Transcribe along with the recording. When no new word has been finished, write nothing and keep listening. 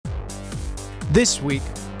This week,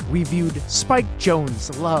 we viewed Spike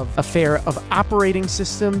Jonze's love affair of operating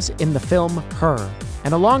systems in the film Her.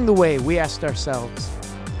 And along the way, we asked ourselves,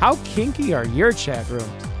 how kinky are your chat rooms?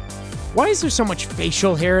 Why is there so much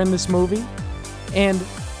facial hair in this movie? And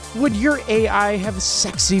would your AI have a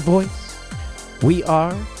sexy voice? We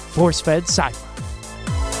are Force-Fed Sci-Fi.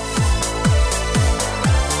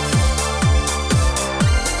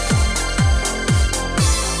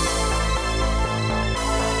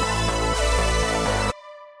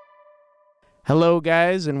 Hello,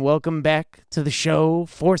 guys, and welcome back to the show,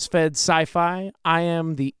 Force-Fed Sci-Fi. I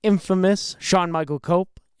am the infamous Sean Michael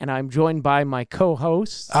Cope, and I'm joined by my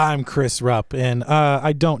co-host. I'm Chris Rupp, and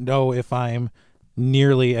I don't know if I'm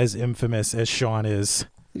nearly as infamous as Sean is.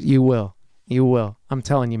 You will. I'm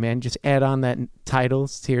telling you, man. Just add on that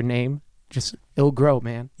titles to your name. Just, it'll grow,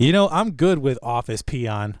 man. You know, I'm good with Office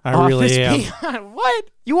Peon. I really am. Peon? What?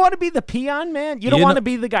 You want to be the peon, man? You don't want to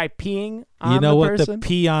be the guy peeing on the person? The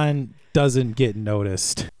peon doesn't get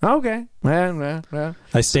noticed. Okay. Well.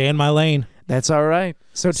 I stay in my lane. That's all right.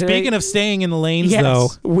 So today, speaking of staying in the lanes, though,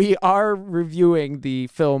 we are reviewing the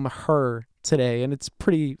film Her today, and it's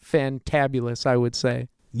pretty fantabulous, I would say.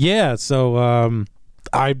 Yeah, so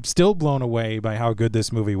I'm still blown away by how good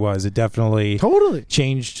this movie was. It definitely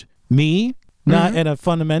changed me. Not at a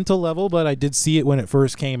fundamental level, but I did see it when it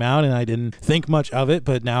first came out, and I didn't think much of it.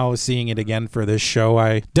 But now seeing it again for this show,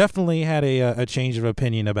 I definitely had a change of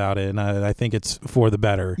opinion about it, and I think it's for the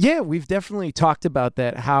better. Yeah, we've definitely talked about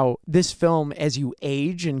that, how this film, as you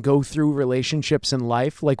age and go through relationships in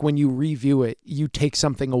life, like when you review it, you take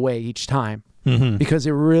something away each time. Because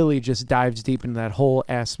it really just dives deep into that whole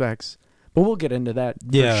aspects. But we'll get into that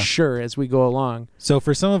for sure as we go along. So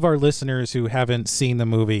for some of our listeners who haven't seen the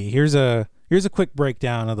movie, here's a quick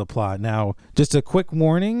breakdown of the plot. Now, just a quick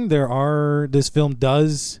warning, this film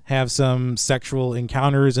does have some sexual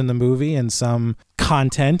encounters in the movie and some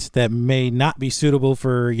content that may not be suitable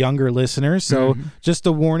for younger listeners. So just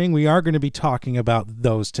a warning, we are going to be talking about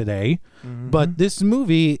those today. But this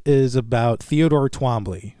movie is about Theodore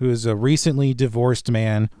Twambly, who is a recently divorced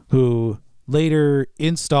man who later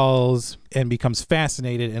installs and becomes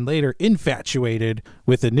fascinated and later infatuated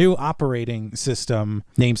with a new operating system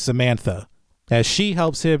named Samantha, as she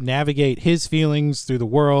helps him navigate his feelings through the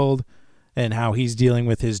world and how he's dealing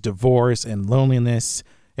with his divorce and loneliness,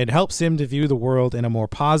 and helps him to view the world in a more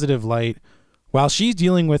positive light while she's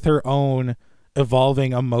dealing with her own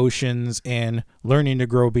evolving emotions and learning to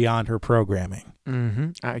grow beyond her programming.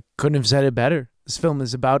 I couldn't have said it better. This film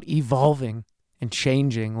is about evolving and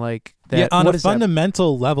changing like that. Yeah, on a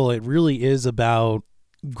fundamental level, it really is about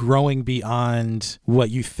growing beyond what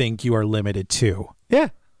you think you are limited to. Yeah,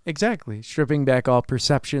 exactly. Stripping back all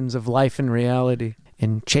perceptions of life and reality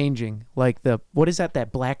and changing. Like what is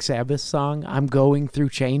that Black Sabbath song? I'm going through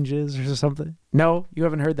changes or something? No, you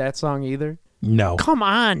haven't heard that song either? No. Come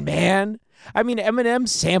on, man. I mean, Eminem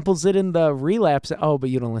samples it in the Relapse. Oh, but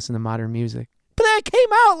you don't listen to modern music. But that came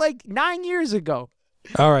out like 9 years ago.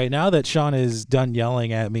 All right, now that Sean is done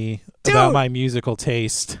yelling at me about my musical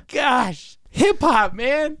taste. Gosh, hip-hop,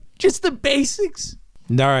 man. Just the basics.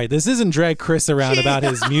 All right, this isn't drag Chris around about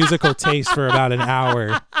his musical taste for about an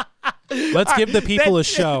hour. Let's give the people a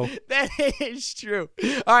show. That is true.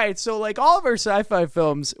 All right, so like all of our sci-fi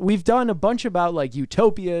films, we've done a bunch about like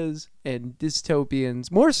utopias and dystopians,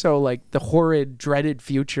 more so like the horrid, dreaded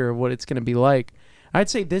future of what it's going to be like. I'd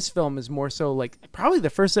say this film is more so like probably the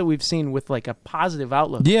first that we've seen with like a positive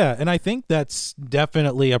outlook. Yeah, and I think that's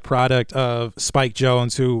definitely a product of Spike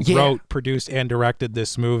Jonze, who wrote, produced, and directed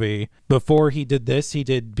this movie. Before he did this, he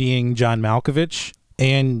did Being John Malkovich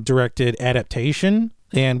and directed Adaptation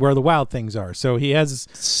and Where the Wild Things Are. So he has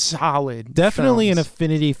definitely an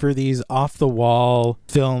affinity for these off-the-wall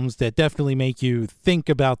films that definitely make you think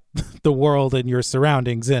about the world and your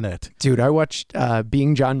surroundings in it. Dude, I watched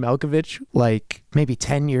Being John Malkovich like maybe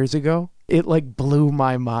 10 years ago. It like blew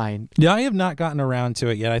my mind. Yeah, I have not gotten around to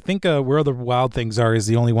it yet. I think Where the Wild Things Are is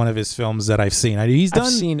the only one of his films that I've seen. I've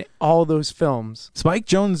seen all those films. Spike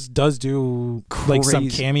Jonze does do like some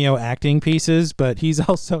cameo acting pieces, but he's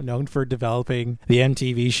also known for developing the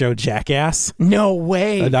MTV show Jackass. No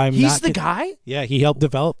way. He's the guy? Yeah, he helped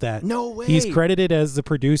develop that. No way. He's credited as the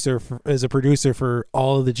producer for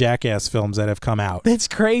all of the Jackass films that have come out. That's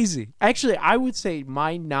crazy. Actually, I would say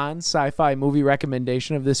my non-sci-fi movie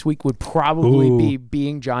recommendation of this week would probably be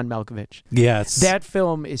Being John Malkovich. Yes. That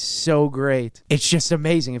film is so great. It's just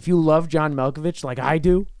amazing. If you love John Malkovich like I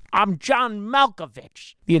do, I'm John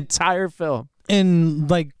Malkovich. The entire film. And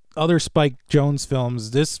like other Spike Jonze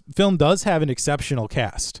films, this film does have an exceptional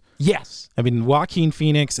cast. Yes. I mean, Joaquin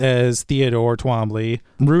Phoenix as Theodore Twambly,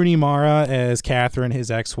 Rooney Mara as Catherine,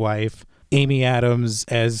 his ex-wife, Amy Adams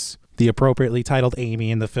as the appropriately titled Amy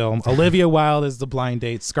in the film, Olivia Wilde as the blind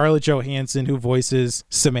date, Scarlett Johansson, who voices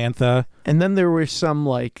Samantha. And then there were some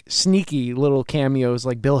like sneaky little cameos,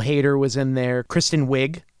 like Bill Hader was in there, Kristen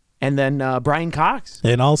Wiig, and then Brian Cox.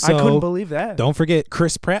 And also, I couldn't believe that. Don't forget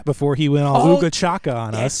Chris Pratt before he went all Ooga Chaka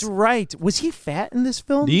on us. That's right. Was he fat in this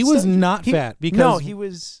film? He was not fat because he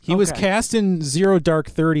was. He was cast in Zero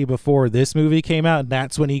Dark 30 before this movie came out, and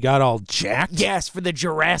that's when he got all jacked. Yes, for the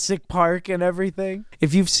Jurassic Park and everything.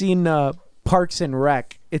 If you've seen Parks and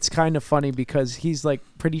Rec, it's kind of funny because he's like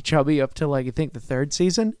pretty chubby up to like I think the third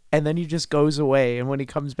season, and then he just goes away. And when he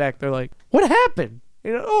comes back, they're like, "What happened?"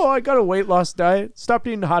 I got a weight loss diet. Stopped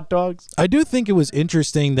eating hot dogs. I do think it was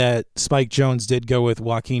interesting that Spike Jonze did go with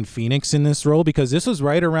Joaquin Phoenix in this role because this was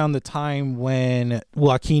right around the time when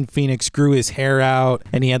Joaquin Phoenix grew his hair out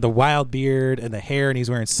and he had the wild beard and the hair and he's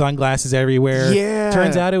wearing sunglasses everywhere. Yeah.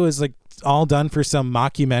 Turns out it was like all done for some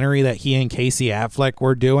mockumentary that he and Casey Affleck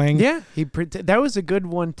were doing. Yeah, that was a good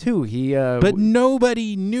one too. But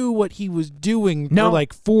nobody knew what he was doing for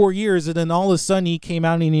like 4 years, and then all of a sudden he came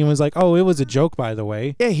out and he was like, "Oh, it was a joke, by the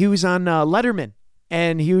way." Yeah, he was on Letterman.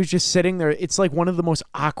 And he was just sitting there. It's like one of the most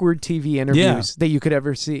awkward TV interviews that you could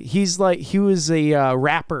ever see. He was a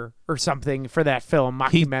rapper or something for that film,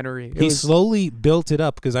 mockumentary. He slowly built it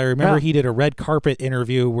up because I remember he did a red carpet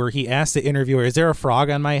interview where he asked the interviewer, "Is there a frog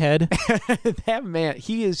on my head?" That man,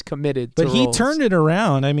 he is committed to roles. He turned it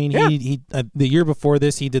around. I mean, he the year before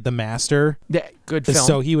this, he did The Master. Yeah, good film.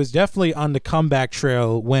 So he was definitely on the comeback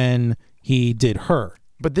trail when he did Her.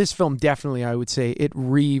 But this film definitely, I would say, it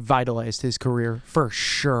revitalized his career for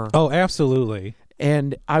sure. Oh, absolutely.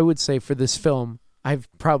 And I would say for this film, I've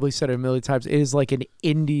probably said it a million times, it is like an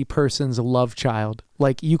indie person's love child.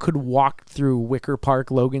 Like you could walk through Wicker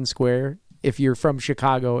Park, Logan Square, if you're from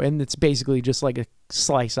Chicago, and it's basically just like a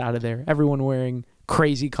slice out of there. Everyone wearing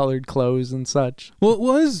crazy colored clothes and such. Well, it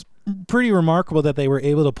was pretty remarkable that they were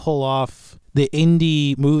able to pull off the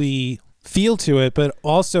indie movie feel to it, but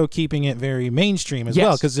also keeping it very mainstream as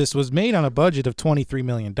well, because this was made on a budget of $23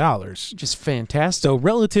 million. Just fantastic. So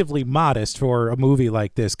relatively modest for a movie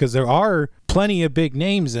like this, because there are plenty of big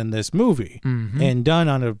names in this movie and done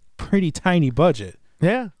on a pretty tiny budget.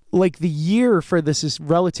 Yeah. Like the year for this is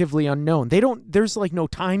relatively unknown. There's like no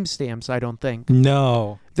timestamps, I don't think.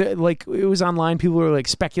 No. Like it was online, people were like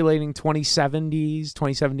speculating 2070s,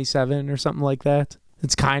 2077 or something like that.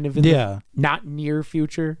 It's kind of in the not near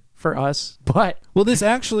future for us, but this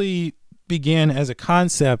actually began as a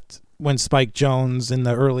concept when Spike Jonze in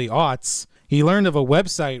the early aughts, he learned of a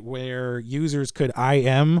website where users could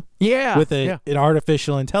IM with an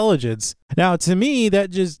artificial intelligence. Now, to me,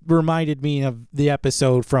 that just reminded me of the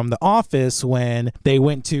episode from The Office when they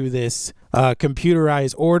went to this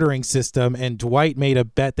computerized ordering system, and Dwight made a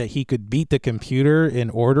bet that he could beat the computer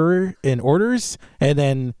in orders, and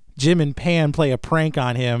then Jim and Pam play a prank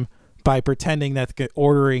on him by pretending that the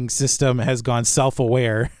ordering system has gone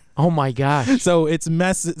self-aware. Oh my gosh. So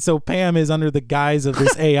so Pam is under the guise of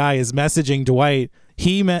this AI is messaging Dwight.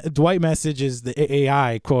 Dwight messages the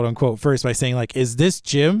AI, quote unquote, first by saying like, "Is this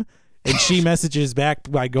Jim?" And she messages back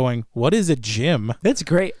by going, "What is a Jim?" That's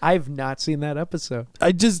great. I've not seen that episode.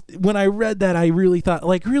 When I read that, I really thought,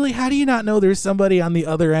 like, really, how do you not know there's somebody on the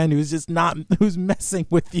other end who's messing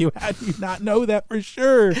with you? How do you not know that for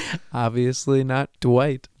sure? Obviously not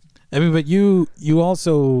Dwight. I mean, but you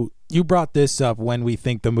brought this up when we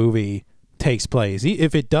think the movie takes place.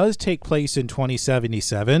 If it does take place in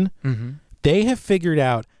 2077, they have figured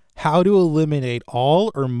out how to eliminate all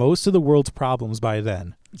or most of the world's problems by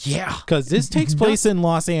then. Yeah. Because this takes place in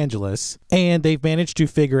Los Angeles, and they've managed to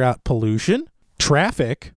figure out pollution,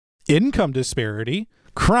 traffic, income disparity,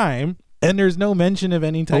 crime, and there's no mention of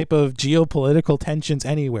any type of geopolitical tensions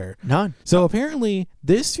anywhere. None. So apparently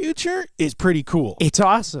this future is pretty cool. It's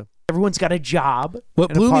awesome. Everyone's got a job.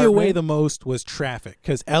 What blew me away the most was traffic,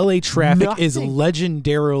 because LA traffic is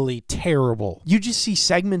legendarily terrible. You just see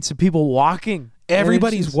segments of people walking.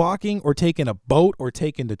 Everybody's walking or taking a boat or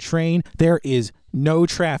taking the train. There is no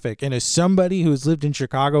traffic. And as somebody who's lived in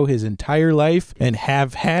Chicago his entire life and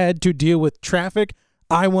have had to deal with traffic,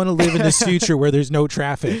 I want to live in this future where there's no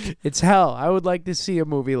traffic. It's hell. I would like to see a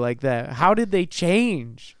movie like that. How did they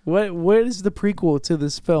change? What is the prequel to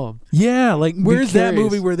this film? Yeah, like where's that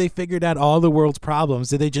movie where they figured out all the world's problems?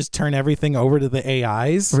 Did they just turn everything over to the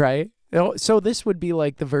AIs? Right. So this would be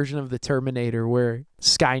like the version of the Terminator where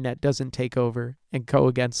Skynet doesn't take over and go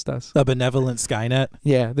against us. A benevolent Skynet?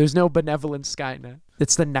 Yeah, there's no benevolent Skynet.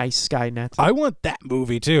 It's the nice Skynet. I want that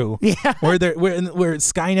movie too. Yeah. Where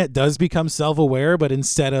Skynet does become self-aware, but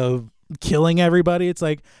instead of killing everybody, it's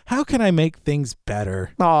like, how can I make things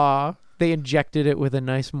better? Aw. They injected it with a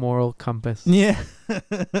nice moral compass. Yeah.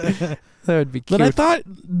 That would be cute. But I thought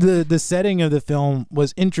the setting of the film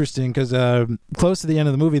was interesting because close to the end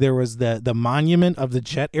of the movie, there was the monument of the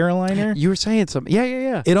jet airliner. You were saying something.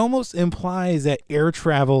 Yeah. It almost implies that air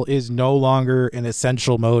travel is no longer an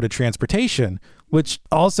essential mode of transportation, which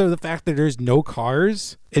also the fact that there's no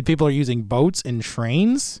cars and people are using boats and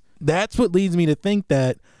trains, that's what leads me to think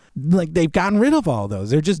that like they've gotten rid of all those.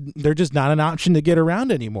 They're just not an option to get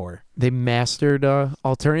around anymore. They mastered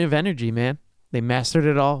alternative energy, man. They mastered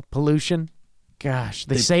it all. Pollution. Gosh,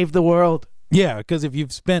 they saved the world. Yeah, because if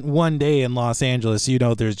you've spent one day in Los Angeles, you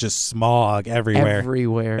know there's just smog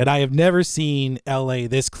everywhere. And I have never seen LA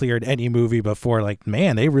this clear in any movie before. Like,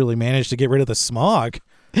 man, they really managed to get rid of the smog.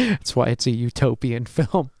 That's why it's a utopian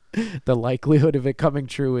film. The likelihood of it coming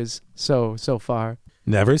true is so far.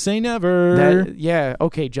 Never say never.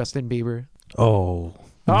 Okay, Justin Bieber. Oh.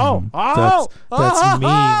 That's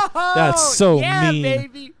mean. That's so mean. Yeah,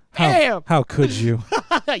 baby. Damn. How could you?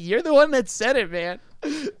 You're the one that said it, man.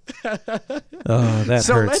 Oh, that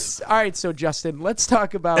hurts. All right, so Justin, let's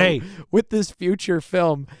talk about with this future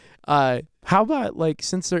film. How about, like,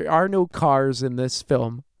 since there are no cars in this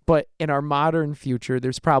film, but in our modern future,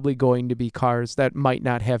 there's probably going to be cars that might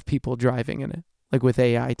not have people driving in it, like with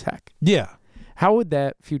AI tech. Yeah. How would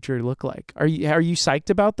that future look like? Are you psyched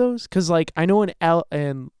about those? Because, like, I know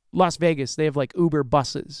in Las Vegas, they have, like, Uber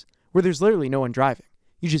buses where there's literally no one driving.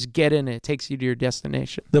 You just get in and it takes you to your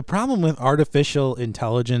destination. The problem with artificial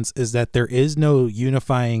intelligence is that there is no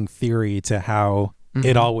unifying theory to how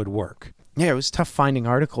it all would work. Yeah, it was tough finding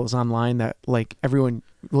articles online that like everyone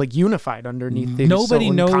like unified underneath the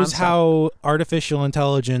Nobody knows concept. how artificial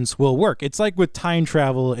intelligence will work. It's like with time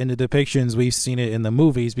travel in the depictions, we've seen it in the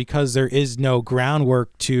movies because there is no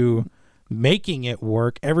groundwork to making it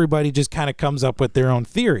work. Everybody just kind of comes up with their own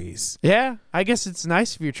theories. Yeah, I guess it's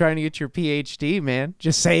nice if you're trying to get your PhD, man.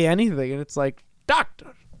 Just say anything and it's like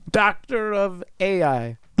doctor of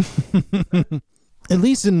AI. At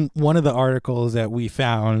least in one of the articles that we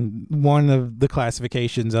found, one of the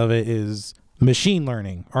classifications of it is machine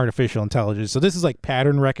learning, artificial intelligence. So this is like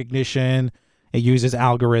pattern recognition. It uses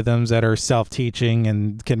algorithms that are self-teaching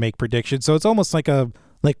and can make predictions. So it's almost like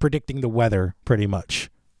predicting the weather pretty much.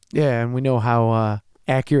 Yeah, and we know how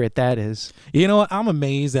accurate that is. You know what? I'm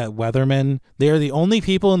amazed that weathermen, they're the only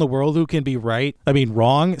people in the world who can be wrong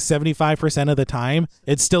 75% of the time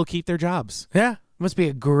and still keep their jobs. Yeah, must be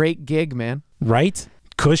a great gig, man. Right?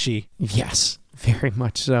 Cushy. Yes, very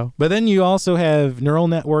much so. But then you also have neural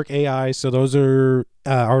network AI. So those are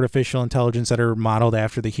artificial intelligence that are modeled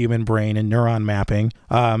after the human brain and neuron mapping.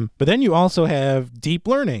 But then you also have deep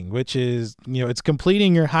learning, which is, it's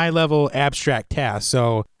completing your high level abstract tasks.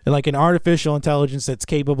 So like an artificial intelligence that's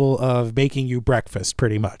capable of making you breakfast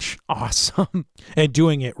pretty much. Awesome. And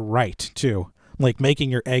doing it right too. Like making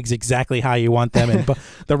your eggs exactly how you want them and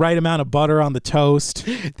the right amount of butter on the toast.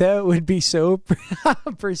 That would be so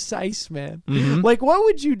precise, man. Mm-hmm. Like, what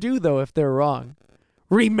would you do, though, if they're wrong?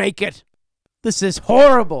 Remake it. This is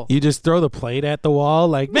horrible. You just throw the plate at the wall,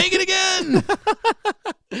 like, make it again.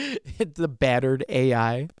 It's the battered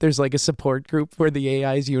AI. There's like a support group where the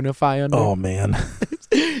AIs unify under. Oh, man.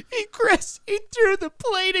 He threw the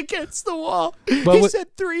plate against the wall. But he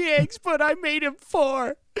said 3 eggs, but I made him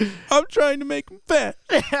 4. I'm trying to make him fat.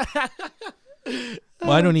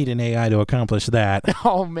 Well, I don't need an AI to accomplish that.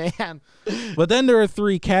 Oh, man. But then there are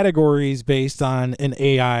 3 categories based on an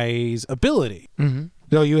AI's ability. Mm-hmm.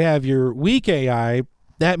 So you have your weak AI.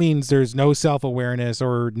 That means there's no self-awareness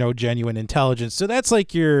or no genuine intelligence. So that's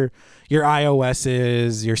like your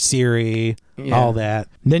iOS's, your Siri, all that.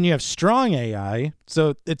 And then you have strong AI.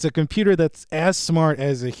 So it's a computer that's as smart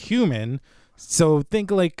as a human. So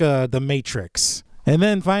think like the Matrix. And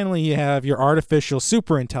then finally you have your artificial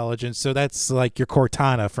superintelligence. So that's like your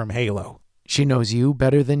Cortana from Halo. She knows you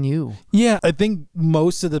better than you. Yeah, I think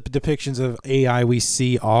most of the depictions of AI we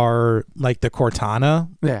see are like the Cortana,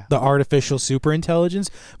 the artificial superintelligence.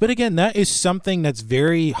 But again, that is something that's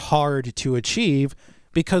very hard to achieve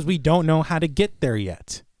because we don't know how to get there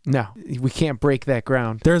yet. No, we can't break that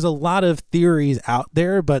ground. There's a lot of theories out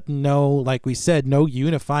there, but no, like we said, no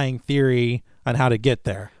unifying theory on how to get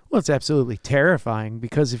there. Well, it's absolutely terrifying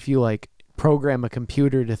because if you like program a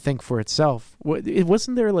computer to think for itself,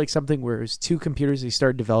 wasn't there like something where it was 2 computers, they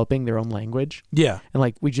started developing their own language? Yeah. And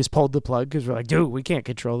like we just pulled the plug because we're like, dude, we can't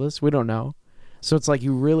control this. We don't know. So it's like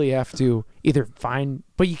you really have to either find,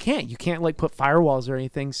 but you can't like put firewalls or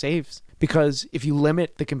anything saves because if you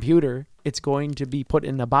limit the computer, it's going to be put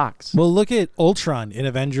in a box. Well, look at Ultron in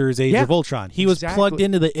Avengers Age of Ultron. He was plugged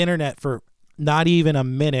into the internet for not even a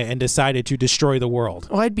minute and decided to destroy the world?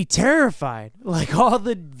 Oh, I'd be terrified. Like all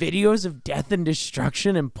the videos of death and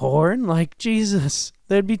destruction and porn, like Jesus,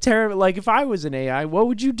 that'd be terrible. Like if I was an AI, what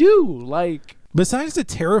would you do? Like, besides the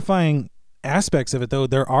terrifying aspects of it, though,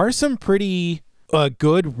 there are some pretty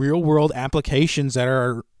good real world applications that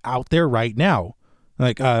are out there right now.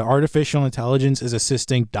 Like artificial intelligence is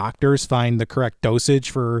assisting doctors find the correct dosage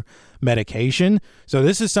for medication. So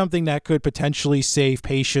this is something that could potentially save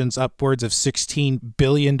patients upwards of $16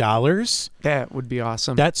 billion. that would be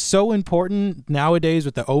awesome. That's so important nowadays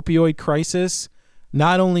with the opioid crisis.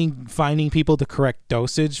 Not only finding people the correct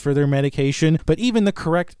dosage for their medication, but even the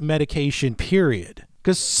correct medication, period.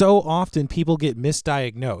 Because so often people get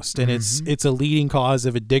misdiagnosed, and it's a leading cause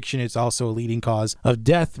of addiction. It's also a leading cause of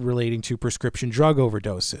death relating to prescription drug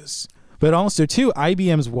overdoses. But also, too,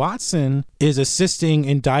 IBM's Watson is assisting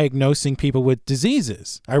in diagnosing people with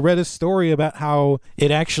diseases. I read a story about how it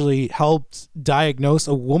actually helped diagnose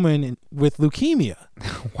a woman with leukemia.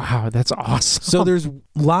 Wow, that's awesome. So there's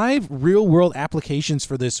live real-world applications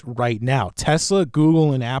for this right now. Tesla,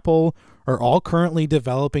 Google, and Apple are all currently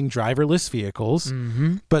developing driverless vehicles,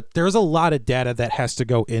 but there's a lot of data that has to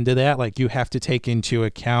go into that. Like you have to take into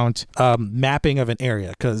account mapping of an area,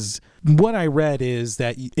 because what I read is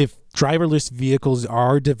that if driverless vehicles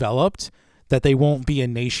are developed, that they won't be a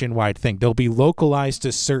nationwide thing. They'll be localized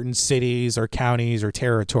to certain cities or counties or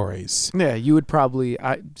territories. Yeah, you would probably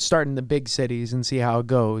start in the big cities and see how it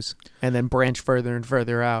goes, and then branch further and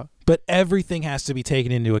further out. But everything has to be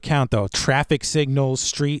taken into account, though. Traffic signals,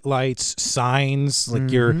 street lights, signs,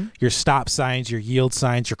 like your stop signs, your yield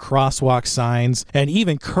signs, your crosswalk signs, and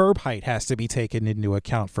even curb height has to be taken into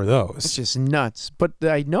account for those. It's just nuts. But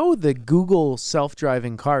I know the Google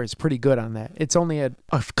self-driving car is pretty good on that. It's only had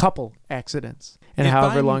a couple accidents, and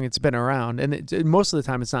however long it's been around. And most of the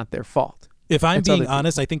time, it's not their fault. If I'm being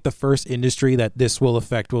honest, I think the first industry that this will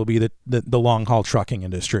affect will be the long-haul trucking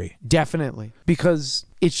industry. Definitely. Because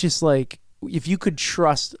it's just like, if you could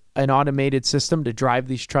trust an automated system to drive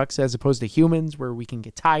these trucks as opposed to humans, where we can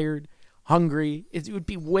get tired, hungry, it would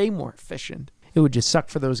be way more efficient. It would just suck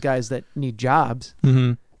for those guys that need jobs,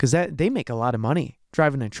 because they make a lot of money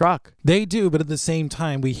driving a truck. They do, but at the same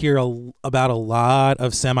time, we hear about a lot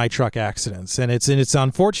of semi-truck accidents, and it's an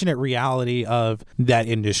unfortunate reality of that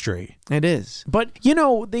industry. It is. But, you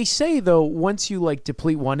know, they say, though, once you, like,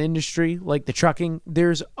 deplete one industry, like the trucking,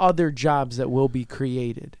 there's other jobs that will be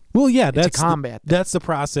created. Well, yeah, that's the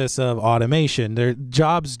process of automation. Their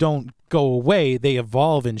jobs don't go away, they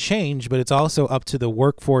evolve and change, but it's also up to the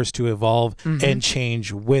workforce to evolve and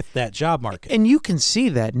change with that job market. And you can see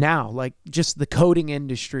that now, like just the coding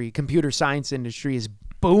industry, computer science industry is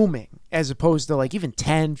booming, as opposed to like even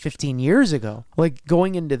 10, 15 years ago. Like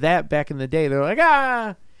going into that back in the day, they're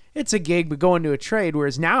like, it's a gig, but go into a trade.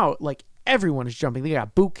 Whereas now, like everyone is jumping. They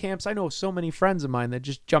got boot camps. I know so many friends of mine that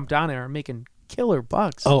just jumped on there and are making killer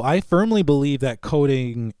bucks. Oh, I firmly believe that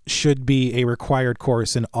coding should be a required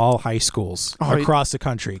course in all high schools across the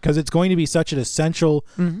country, because it's going to be such an essential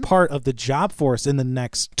part of the job force in the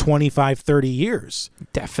next 25, 30 years.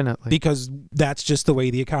 Definitely. Because that's just the way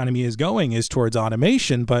the economy is going, is towards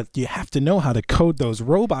automation, but you have to know how to code those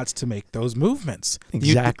robots to make those movements.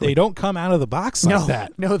 Exactly. They don't come out of the box like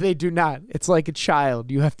that. No, they do not. It's like a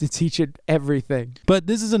child. You have to teach it everything. But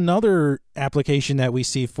this is another application that we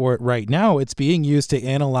see for it right now. It's being used to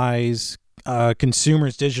analyze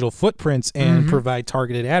consumers' digital footprints and provide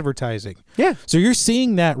targeted advertising. Yeah. So you're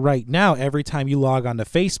seeing that right now every time you log onto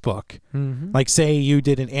Facebook. Like say you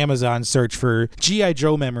did an Amazon search for G.I.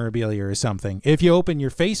 Joe memorabilia or something. If you open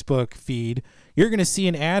your Facebook feed, you're going to see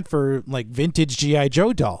an ad for like vintage G.I.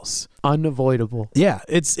 Joe dolls. Unavoidable. Yeah,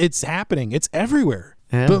 it's happening. It's everywhere.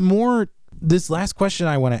 Yeah. But this last question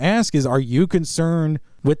I want to ask is, are you concerned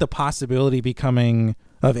with the possibility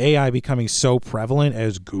of AI becoming so prevalent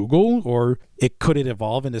as Google, or could it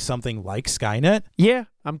evolve into something like Skynet? Yeah,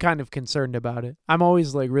 I'm kind of concerned about it. I'm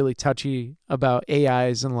always like really touchy about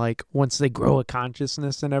AIs and like once they grow a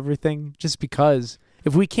consciousness and everything, just because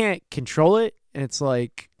if we can't control it, it's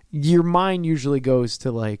like your mind usually goes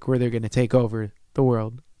to like where they're going to take over the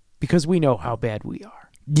world, because we know how bad we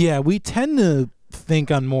are. Yeah, we tend to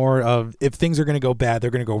think on more of, if things are going to go bad,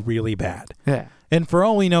 they're going to go really bad. Yeah. And for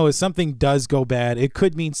all we know, if something does go bad, it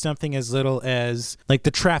could mean something as little as like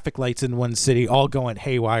the traffic lights in one city all going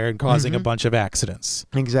haywire and causing a bunch of accidents.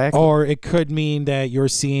 Exactly. Or it could mean that you're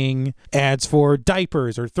seeing ads for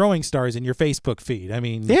diapers or throwing stars in your Facebook feed. I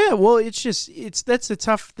mean, yeah, well, that's the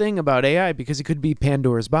tough thing about AI, because it could be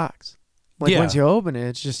Pandora's box. Like once you open it,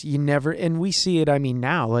 it's just, you never, and we see it, I mean,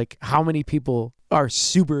 now, like how many people are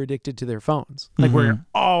super addicted to their phones. Like we're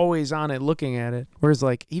always on it looking at it. Whereas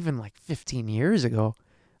like even like 15 years ago,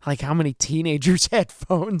 like how many teenagers had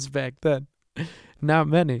phones back then? Not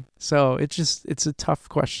many. So it's a tough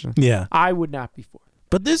question. Yeah. I would not be for it.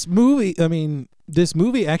 But this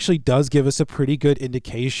movie actually does give us a pretty good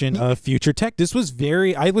indication of future tech.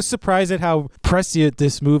 I was surprised at how prescient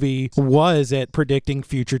this movie was at predicting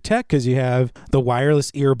future tech, because you have the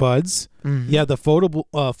wireless earbuds, you have the foldable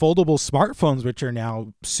smartphones, which are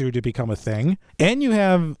now soon to become a thing, and you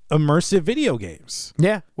have immersive video games.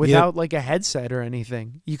 Yeah, without like a headset or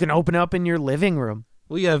anything. You can open up in your living room.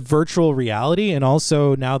 Well, you have virtual reality, and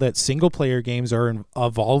also now that single-player games are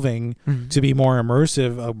evolving to be more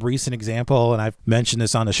immersive. A recent example, and I've mentioned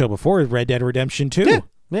this on the show before, is Red Dead Redemption 2.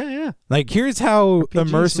 Yeah. Like, here's how RPGs,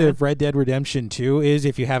 immersive man. Red Dead Redemption 2 is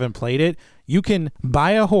if you haven't played it. You can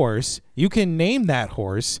buy a horse, you can name that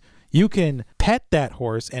horse, you can pet that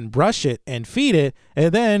horse and brush it and feed it,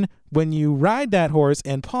 and then when you ride that horse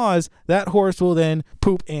and pause, that horse will then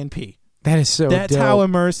poop and pee. That is so That's dope. how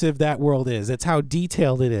immersive that world is. That's how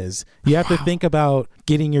detailed it is. You have to think about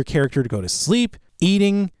getting your character to go to sleep,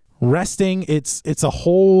 eating, resting. It's a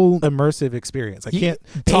whole immersive experience. I can't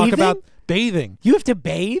talk about bathing. You have to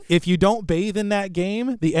bathe? If you don't bathe in that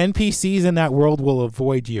game, the NPCs in that world will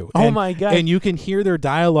avoid you. Oh my God. And you can hear their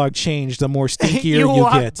dialogue change the more stinkier you you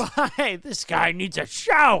walk get. by, this guy needs a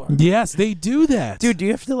shower. Yes, they do that. Dude, do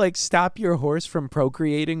you have to like stop your horse from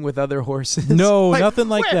procreating with other horses? No, nothing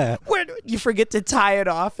like that. Where you forget to tie it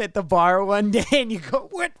off at the bar one day, and you go,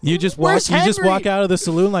 You just where's walk. You just Henry? walk out of the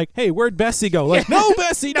saloon like, "Hey, where'd Bessie go?" Like, "No,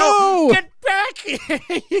 Bessie, no!" Get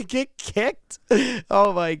back! You get kicked.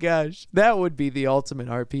 Oh my gosh, that would be the ultimate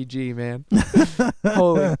RPG, man.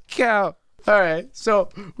 Holy cow! All right, so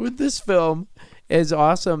with this film, as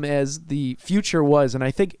awesome as the future was, and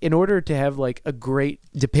I think in order to have like a great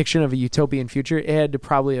depiction of a utopian future, it had to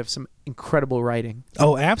probably have some incredible writing.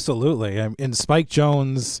 Oh, absolutely. And Spike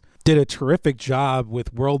Jonze did a terrific job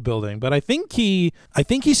with world building, but I think he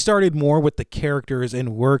started more with the characters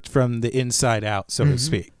and worked from the inside out, so to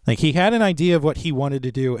speak. Like, he had an idea of what he wanted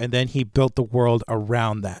to do, and then he built the world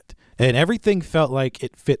around that. And everything felt like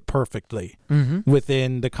it fit perfectly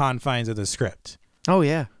within the confines of the script. Oh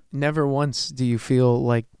yeah. Never once do you feel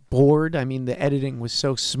like bored. I mean, the editing was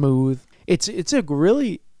so smooth. It's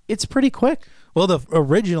pretty quick. Well, the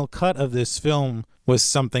original cut of this film was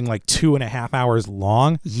something like 2.5 hours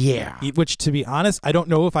long. Yeah. Which, to be honest, I don't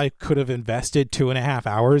know if I could have invested 2.5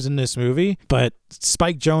 hours in this movie, but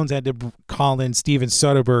Spike Jonze had to call in Steven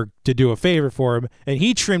Soderbergh to do a favor for him, and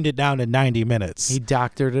he trimmed it down to 90 minutes. He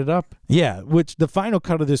doctored it up. Yeah, which the final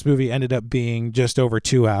cut of this movie ended up being just over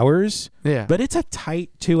 2 hours. Yeah. But it's a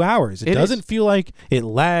tight 2 hours. It doesn't feel like it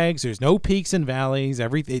lags. There's no peaks and valleys.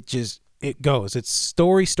 It goes. It's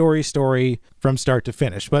story from start to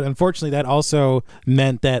finish. But unfortunately, that also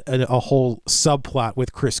meant that a whole subplot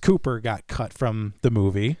with Chris Cooper got cut from the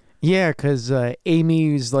movie. Yeah, because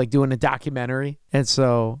Amy was like doing a documentary. And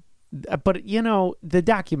so, but you know, the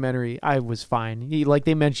documentary, I was fine.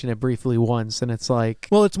 They mentioned it briefly once, and it's like...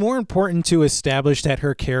 Well, it's more important to establish that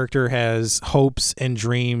her character has hopes and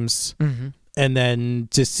dreams, and then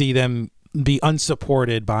to see them be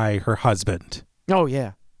unsupported by her husband. Oh,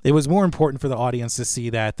 yeah. It was more important for the audience to see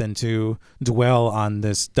that than to dwell on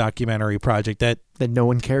this documentary project that no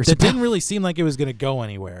one cares that about. didn't really seem like it was going to go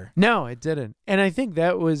anywhere. No, it didn't. And I think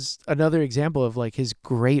that was another example of like his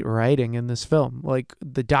great writing in this film. Like,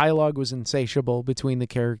 the dialogue was insatiable between the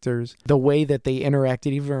characters. The way that they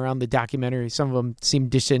interacted, even around the documentary, some of them seemed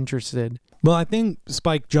disinterested. Well, I think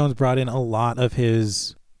Spike Jonze brought in a lot of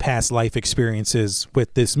his past life experiences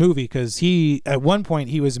with this movie, because at one point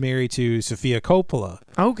he was married to Sofia Coppola.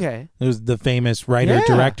 Okay. It was the famous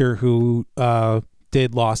writer-director who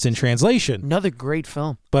did Lost in Translation. Another great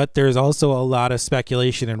film. But there's also a lot of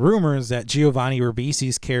speculation and rumors that Giovanni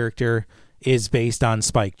Ribisi's character is based on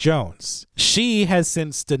Spike Jonze. She has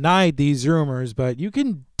since denied these rumors, but you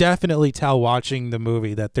can definitely tell watching the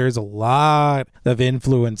movie that there's a lot of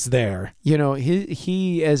influence there. You know,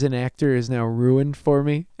 he as an actor is now ruined for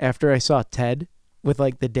me after I saw Ted with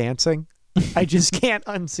like the dancing. I just can't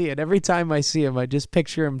unsee it. Every time I see him, I just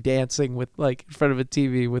picture him dancing with like in front of a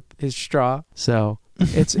TV with his straw. So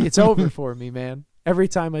it's over for me, man. Every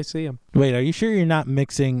time I see him. Wait, are you sure you're not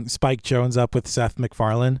mixing Spike Jonze up with Seth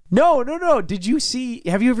MacFarlane? No.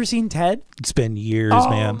 Have you ever seen Ted? It's been years,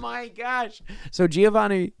 man. Oh my gosh. So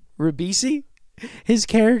Giovanni Ribisi, his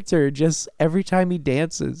character, just every time he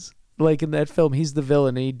dances, like in that film, he's the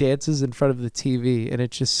villain and he dances in front of the TV, and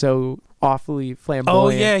it's just so awfully flamboyant. Oh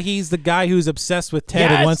yeah, he's the guy who's obsessed with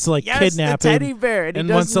Ted and wants to like kidnap the teddy him bear, and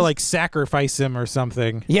wants to like sacrifice him or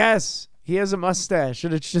something. Yes. He has a mustache,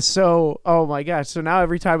 and it's just so, oh my gosh. So now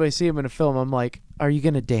every time I see him in a film, I'm like, are you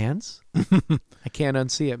going to dance? I can't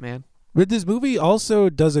unsee it, man. But this movie also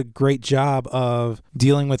does a great job of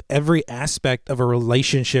dealing with every aspect of a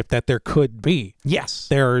relationship that there could be. Yes.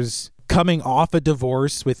 There's coming off a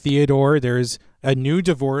divorce with Theodore. There's a new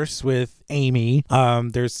divorce with Amy.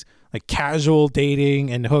 There's like casual dating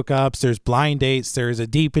and hookups. There's blind dates. There's a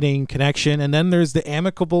deepening connection. And then there's the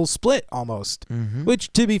amicable split almost,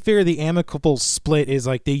 which, to be fair, the amicable split is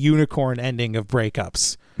like the unicorn ending of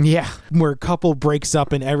breakups. Yeah. Where a couple breaks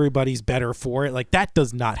up and everybody's better for it. Like, that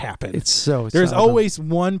does not happen. It's so There's seldom. always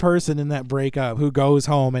one person in that breakup who goes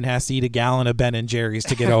home and has to eat a gallon of Ben and Jerry's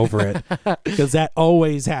to get over it. Because that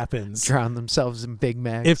always happens. Drown themselves in Big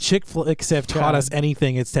Macs. If chick flicks have taught us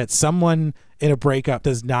anything, it's that someone in a breakup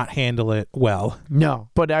does not handle it well. No,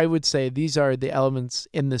 but I would say these are the elements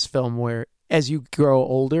in this film where, as you grow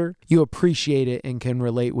older, you appreciate it and can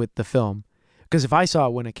relate with the film. Because if I saw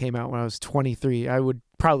it when it came out when I was 23, I would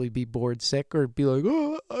probably be bored sick or be like,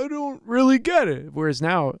 oh, I don't really get it. Whereas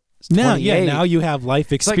now, now you have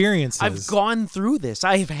life experiences. Like, I've gone through this.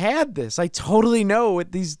 I've had this. I totally know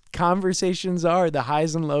what these conversations are, the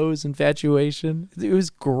highs and lows, infatuation. It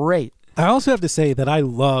was great. I also have to say that I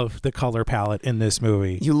love the color palette in this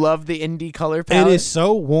movie. You love the indie color palette? It is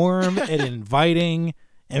so warm and inviting.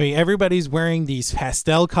 I mean, everybody's wearing these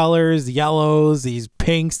pastel colors, yellows, these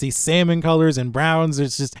pinks, these salmon colors and browns.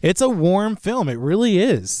 It's a warm film. It really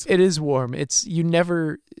is. It is warm. You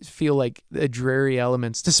never feel like the dreary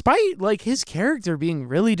elements, despite like his character being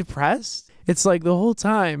really depressed. It's like the whole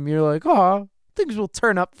time you're like, oh, things will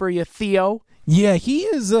turn up for you, Theo. Yeah, he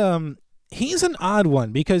is. He's an odd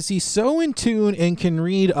one because he's so in tune and can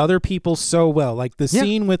read other people so well. Like the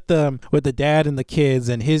scene with the dad and the kids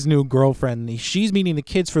and his new girlfriend. She's meeting the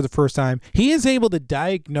kids for the first time. He is able to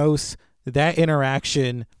diagnose that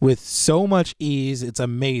interaction with so much ease. It's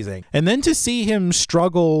amazing. And then to see him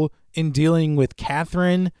struggle in dealing with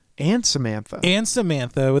Catherine and Samantha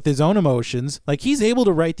with his own emotions. Like, he's able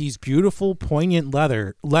to write these beautiful, poignant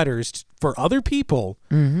letters for other people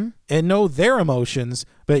and know their emotions,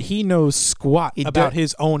 but he knows squat about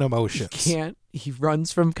his own emotions. He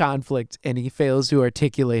runs from conflict and he fails to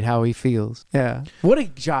articulate how he feels. Yeah. What a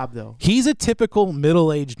job, though. He's a typical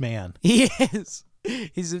middle-aged man. He is.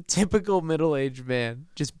 He's a typical middle-aged man.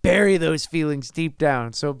 Just bury those feelings deep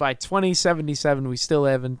down. So by 2077, we still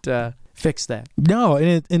haven't fixed that. No,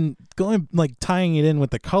 and going like tying it in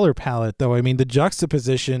with the color palette, though, I mean, the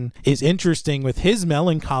juxtaposition is interesting with his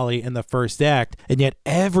melancholy in the first act, and yet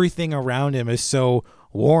everything around him is so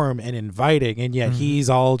warm and inviting, and yet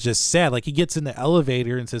he's all just sad. Like, he gets in the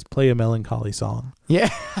elevator and says, play a melancholy song. Yeah.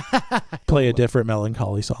 Play a different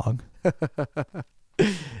melancholy song.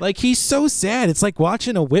 Like, he's so sad. It's like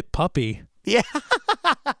watching a whipped puppy. Yeah.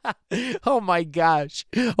 Oh my gosh.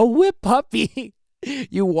 A whipped puppy.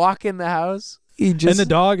 You walk in the house. And the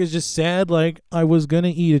dog is just sad, like, I was going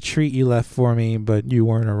to eat a treat you left for me, but you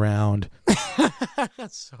weren't around.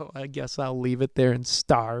 So I guess I'll leave it there and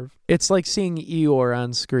starve. It's like seeing Eeyore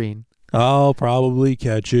on screen. I'll probably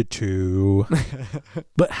catch it too.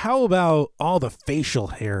 But how about all the facial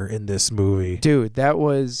hair in this movie? Dude, that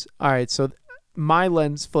was... All right, so my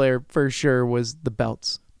lens flare for sure was the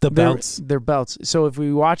belts. They're belts. So if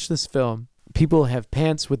we watch this film, people have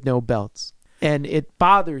pants with no belts. And it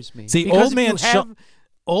bothers me. See, old man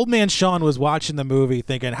Sean was watching the movie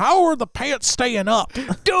thinking, how are the pants staying up?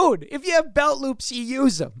 Dude, if you have belt loops, you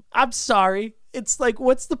use them. I'm sorry. It's like,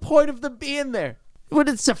 what's the point of them being there? Well,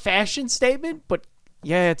 it's a fashion statement, but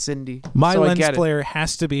yeah, it's indie. My lens flare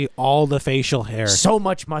has to be all the facial hair. So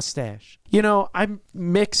much mustache. You know, I'm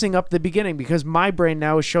mixing up the beginning because my brain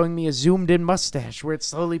now is showing me a zoomed in mustache where it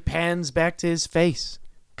slowly pans back to his face.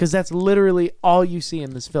 Because that's literally all you see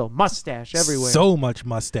in this film. Mustache everywhere. So much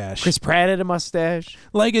mustache. Chris Pratt had a mustache.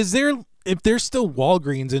 Like, if there's still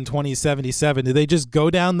Walgreens in 2077, do they just go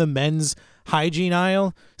down the men's hygiene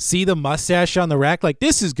aisle, see the mustache on the rack, like,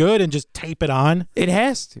 this is good, and just tape it on? It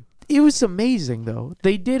has to. It was amazing, though.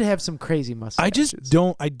 They did have some crazy mustaches.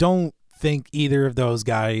 I don't think either of those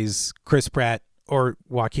guys, Chris Pratt or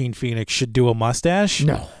Joaquin Phoenix, should do a mustache.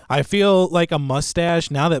 No. I feel like a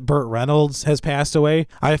mustache, now that Burt Reynolds has passed away,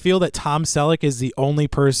 I feel that Tom Selleck is the only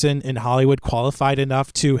person in Hollywood qualified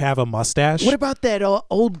enough to have a mustache. What about that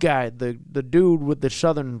old guy, the dude with the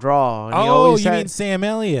southern drawl? And mean Sam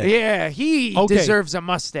Elliott? Yeah, he deserves a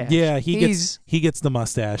mustache. Yeah, he gets the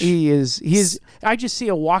mustache. He is. I just see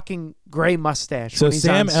a walking gray mustache. So when he's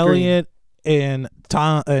Sam on screen. Elliott and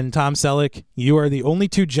Tom Selleck, you are the only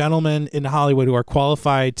two gentlemen in Hollywood who are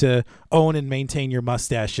qualified to own and maintain your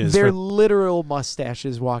mustaches. They're literal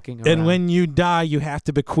mustaches walking around. And when you die, you have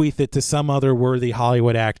to bequeath it to some other worthy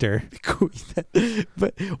Hollywood actor.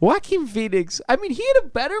 But Joaquin Phoenix, I mean, he had a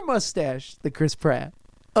better mustache than Chris Pratt.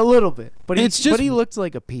 A little bit. But he looked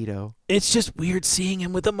like a pedo. It's just weird seeing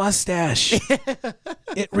him with a mustache.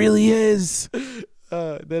 It really is.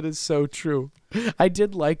 That is so true. I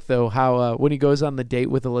did like, though, how when he goes on the date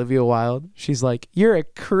with Olivia Wilde, she's like, "You're a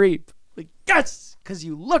creep." Like, yes, because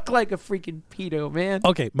you look like a freaking pedo, man.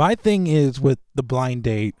 Okay, my thing is with the blind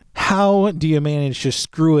date, how do you manage to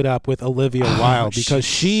screw it up with Olivia Wilde? Because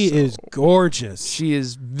she is gorgeous. She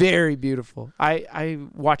is very beautiful. I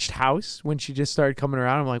watched House when she just started coming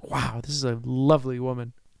around. I'm like, wow, this is a lovely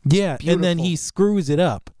woman. Yeah, and then he screws it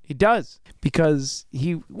up. He does, because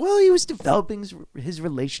he was developing his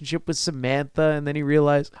relationship with Samantha, and then he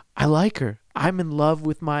realized, I like her. I'm in love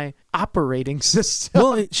with my operating system.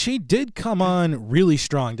 Well, she did come on really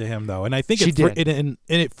strong to him, though, and I think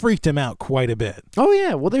it freaked him out quite a bit. Oh,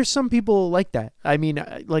 yeah. Well, there's some people like that. I mean,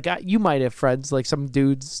 you might have friends, like some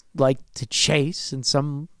dudes like to chase, and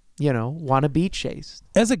some, want to be chased.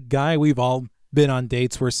 As a guy, we've all been on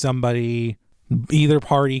dates where either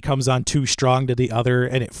party comes on too strong to the other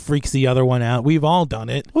and it freaks the other one out. We've all done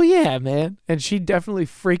it. Well, yeah, man. And she definitely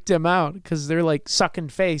freaked him out because they're like sucking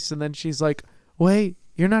face. And then she's like, wait,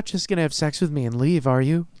 you're not just going to have sex with me and leave, are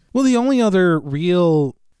you? Well, the only other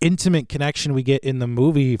real intimate connection we get in the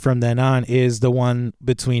movie from then on is the one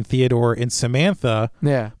between Theodore and Samantha.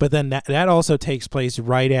 Yeah. But then that also takes place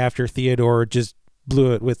right after Theodore just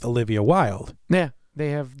blew it with Olivia Wilde. Yeah.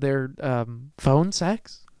 They have their phone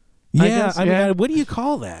sex. Yeah, I mean, what do you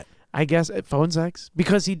call that? I guess phone sex,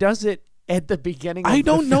 because he does it at the beginning of I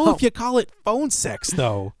don't the know film. if you call it phone sex,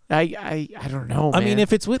 though. I don't know, man. I mean,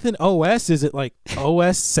 if it's with an OS, is it like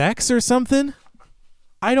OS sex or something?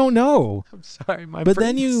 I don't know. I'm sorry, but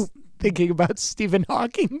then you thinking about Stephen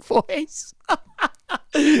Hawking voice.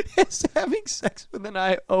 It's having sex with an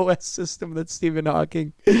iOS system that's Stephen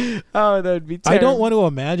Hawking. Oh, that would be terrible. I don't want to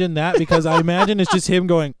imagine that, because I imagine it's just him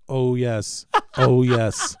going, oh, yes, oh,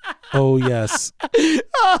 yes, oh, yes.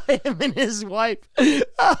 Oh, him and his wife.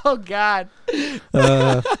 Oh, God.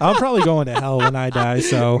 I'm probably going to hell when I die,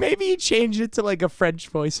 so. Maybe you change it to like a French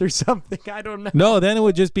voice or something. I don't know. No, then it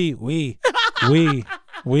would just be we.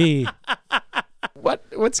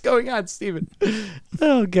 What's going on, Steven?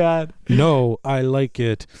 Oh, God. No, I like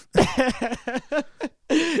it.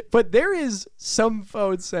 But there is some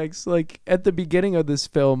phone sex, like at the beginning of this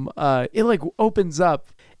film. It like opens up,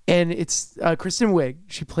 and it's Kristen Wiig.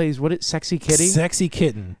 She plays Sexy Kitty? Sexy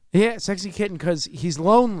Kitten. Yeah, Sexy Kitten, because he's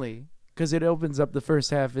lonely. Because it opens up, the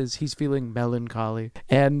first half is he's feeling melancholy.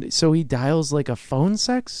 And so he dials like a phone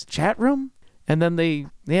sex chat room. And then they,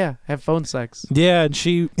 have phone sex. Yeah,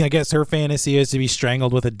 and I guess her fantasy is to be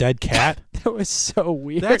strangled with a dead cat. That was so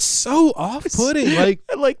weird. That's so off-putting.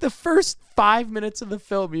 Like the first 5 minutes of the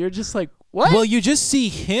film, you're just like, what? Well, you just see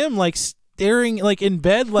him like staring like in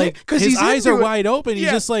bed, like his eyes are wide open.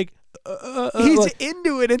 He's just like, he's like,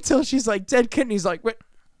 into it until she's like, dead cat. And he's like, what?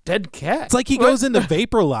 Dead cat? It's like he goes into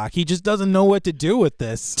vapor lock. He just doesn't know what to do with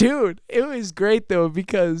this. Dude, it was great though,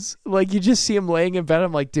 because like you just see him laying in bed.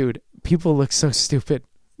 I'm like, dude, people look so stupid.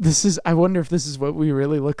 I wonder if this is what we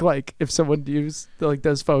really look like if someone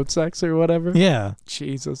does phone sex or whatever. Yeah.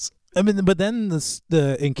 Jesus. I mean, but then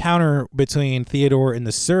the encounter between Theodore and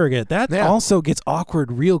the surrogate, that also gets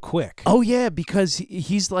awkward real quick. Oh, yeah, because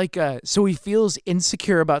he's like, so he feels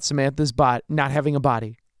insecure about Samantha's not having a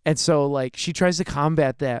body. And so, like, she tries to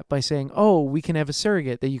combat that by saying, oh, we can have a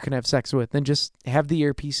surrogate that you can have sex with, and just have the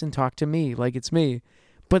earpiece and talk to me like it's me.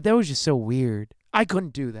 But that was just so weird. I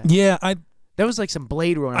couldn't do that. Yeah, that was like some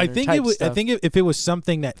Blade Runner I think if it was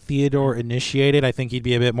something that Theodore initiated, I think he'd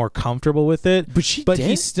be a bit more comfortable with it. But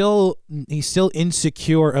he's still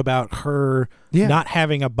insecure about her not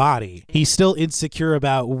having a body. He's still insecure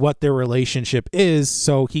about what their relationship is,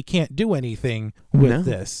 so he can't do anything with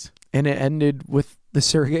this. And it ended with the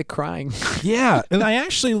surrogate crying. Yeah, and I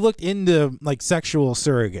actually looked into like sexual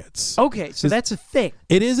surrogates. Okay, so that's a thing.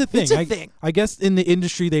 It is a thing. It's a thing. I guess in the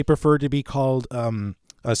industry they prefer to be called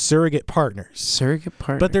surrogate partners. Surrogate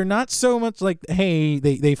partners. But they're not so much like, hey,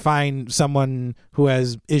 they find someone who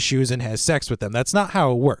has issues and has sex with them. That's not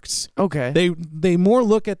how it works. Okay. They more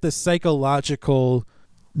look at the psychological,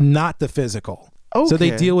 not the physical. Okay. So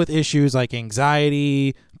they deal with issues like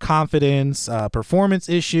anxiety, confidence, performance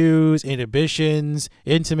issues, inhibitions,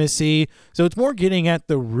 intimacy. So it's more getting at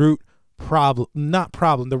the root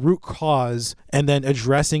the root cause, and then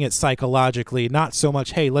addressing it psychologically, not so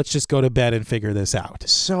much, hey, let's just go to bed and figure this out.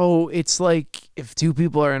 So it's like if two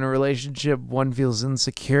people are in a relationship, one feels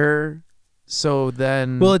insecure. So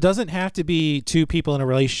then... Well, it doesn't have to be two people in a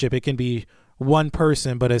relationship. It can be one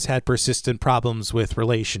person, but has had persistent problems with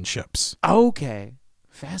relationships. Okay.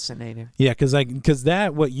 Fascinating. Yeah, because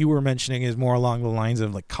that, what you were mentioning, is more along the lines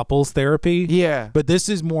of like couples therapy. Yeah. But this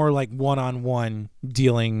is more like one-on-one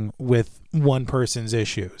dealing with one person's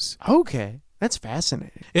issues. Okay. That's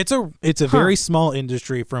fascinating. It's a very small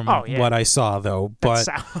industry from what I saw, though. But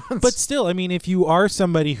but still, I mean, if you are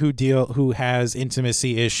somebody who has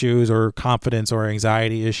intimacy issues or confidence or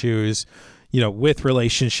anxiety issues, with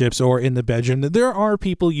relationships or in the bedroom, there are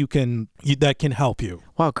people that can help you.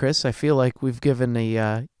 Wow, Chris, I feel like we've given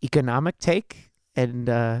a economic take, and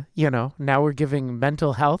now we're giving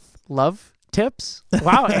mental health, love tips.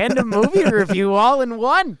 Wow, and a movie review all in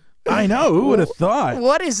one. I know. Who would have thought?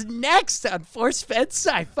 What is next on Force-Fed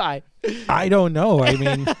Sci-Fi? I don't know. I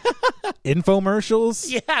mean, infomercials?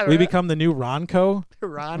 Yeah. We become the new Ronco?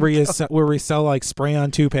 Where we sell like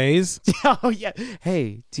spray-on toupees? Oh, yeah.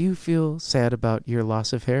 Hey, do you feel sad about your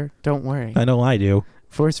loss of hair? Don't worry. I know I do.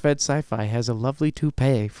 Force-Fed Sci-Fi has a lovely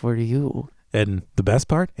toupee for you. And the best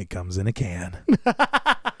part, it comes in a can.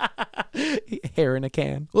 Hair in a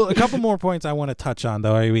can. Well, a couple more points I want to touch on,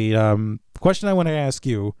 though. I mean, question I want to ask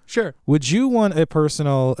you. Sure. Would you want a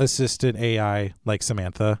personal assistant AI like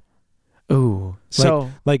Samantha? Ooh. So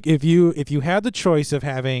like if you had the choice of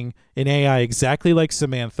having an AI exactly like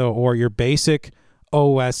Samantha or your basic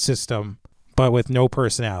OS system, but with no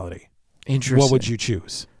personality, interesting. What would you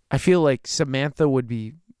choose? I feel like Samantha would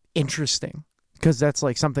be interesting because that's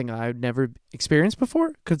like something I've never experienced before.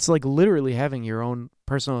 Because it's like literally having your own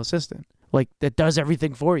personal assistant, like that does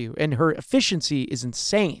everything for you, and her efficiency is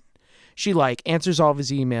insane. She like answers all of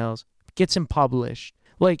his emails, gets him published.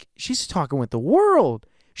 Like she's talking with the world.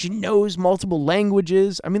 She knows multiple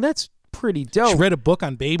languages. I mean, that's pretty dope. She read a book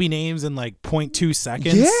on baby names in like 0.2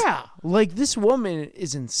 seconds. Yeah, like this woman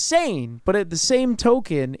is insane. But at the same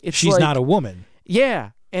token, she's not a woman.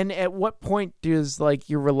 Yeah. And at what point does like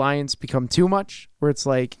your reliance become too much, where it's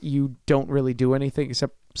like you don't really do anything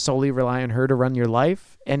except solely rely on her to run your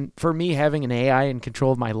life? And for me, having an AI in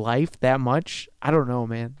control of my life that much, I don't know,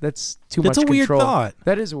 man. That's too much control. That's a weird thought.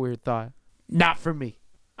 That is a weird thought. Not for me.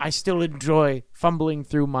 I still enjoy fumbling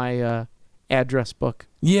through my address book.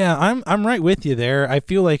 Yeah, I'm right with you there. I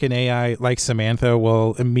feel like an AI like Samantha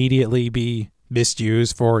will immediately be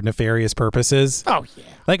misused for nefarious purposes. Oh, yeah.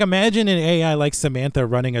 Like, imagine an AI like Samantha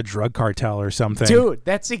running a drug cartel or something. Dude,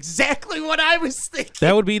 that's exactly what I was thinking.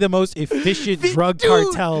 That would be the most efficient drug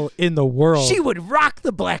cartel in the world. She would rock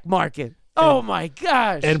the black market. Oh, my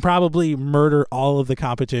gosh. And probably murder all of the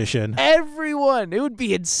competition. Everyone. It would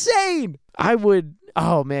be insane. I would,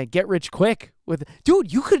 oh, man, get rich quick.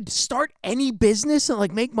 Dude, you could start any business and,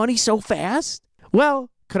 like, make money so fast. Well,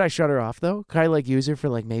 could I shut her off, though? Could I, like, use her for,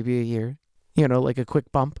 like, maybe a year? Like a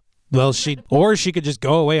quick bump. Well, she could just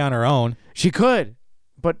go away on her own. She could,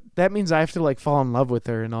 but that means I have to like fall in love with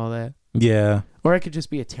her and all that. Yeah. Or I could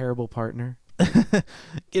just be a terrible partner.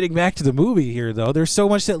 Getting back to the movie here, though, there's so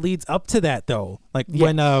much that leads up to that, though. Like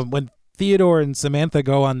when Theodore and Samantha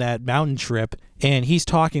go on that mountain trip, and he's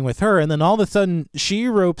talking with her, and then all of a sudden she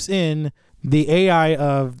ropes in the AI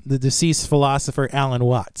of the deceased philosopher Alan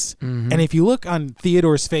Watts. Mm-hmm. And if you look on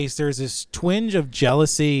Theodore's face, there's this twinge of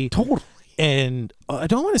jealousy. Totally. And I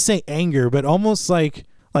don't want to say anger, but almost like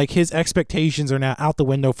his expectations are now out the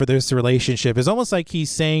window for this relationship. It's almost like he's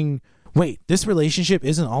saying, wait, this relationship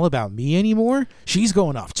isn't all about me anymore? She's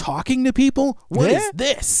going off talking to people? What is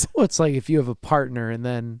this? Well, it's like if you have a partner and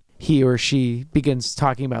then he or she begins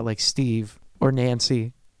talking about like Steve or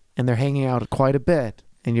Nancy and they're hanging out quite a bit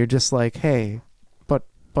and you're just like, hey,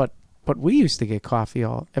 but we used to get coffee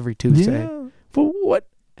every Tuesday. Yeah. But what?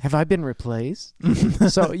 Have I been replaced?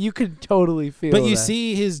 So you could totally feel But you that.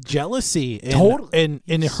 see his jealousy and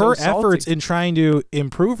in her efforts in trying to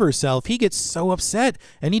improve herself. He gets so upset.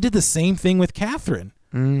 And he did the same thing with Catherine.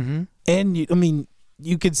 Mm-hmm. And,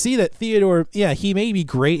 you could see that Theodore, he may be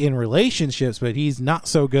great in relationships, but he's not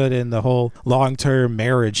so good in the whole long-term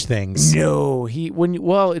marriage things. No.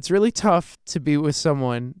 It's really tough to be with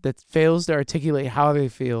someone that fails to articulate how they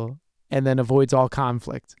feel and then avoids all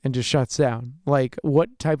conflict and just shuts down. Like,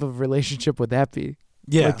 what type of relationship would that be?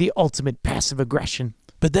 Yeah. Like the ultimate passive aggression.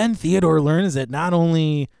 But then Theodore learns that not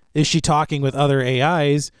only is she talking with other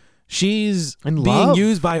AIs, she's being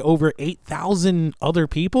used by over 8,000 other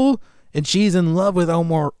people, and she's in love with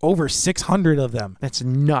over 600 of them. That's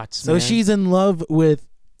nuts, So man. she's in love with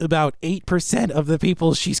about 8% of the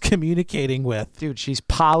people she's communicating with. Dude, she's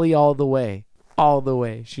poly all the way. All the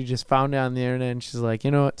way. She just found it on the internet and she's like, you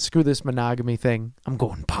know what? Screw this monogamy thing. I'm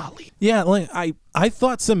going poly. Yeah, like I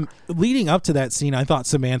thought leading up to that scene, I thought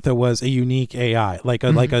Samantha was a unique AI, like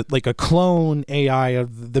a clone AI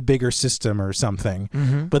of the bigger system or something.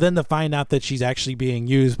 Mm-hmm. But then to find out that she's actually being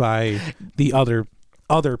used by the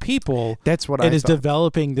other people, that's what and I is thought.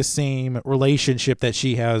 Developing the same relationship that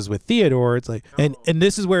she has with Theodore. It's like, and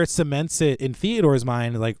this is where it cements it in Theodore's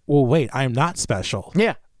mind, like, well, wait, I'm not special.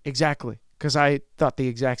 Yeah, exactly. Because I thought the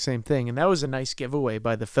exact same thing. And that was a nice giveaway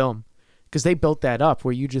by the film. Because they built that up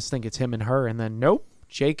where you just think it's him and her. And then, nope,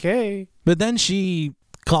 JK. But then she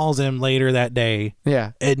calls him later that day.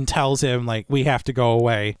 Yeah. And tells him, like, we have to go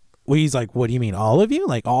away. Well, he's like, what do you mean, all of you?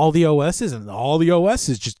 Like, all the OSs? And all the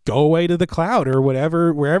OSs just go away to the cloud or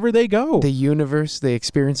whatever, wherever they go. The universe, they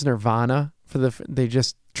experience nirvana. They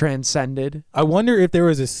just transcended. I wonder if there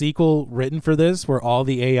was a sequel written for this where all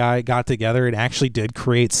the AI got together and actually did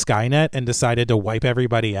create Skynet and decided to wipe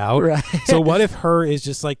everybody out. Right. So what if her is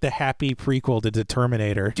just like the happy prequel to the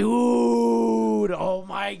Terminator? Dude, oh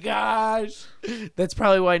my gosh. That's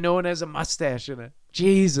probably why no one has a mustache in it.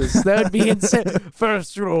 Jesus, that would be insane.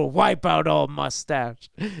 First rule, wipe out all mustache.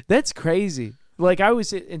 That's crazy. Like, I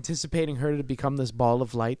was anticipating her to become this ball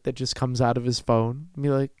of light that just comes out of his phone and be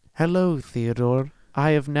like, hello, Theodore.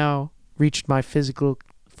 I have now reached my physical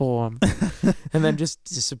form. And then just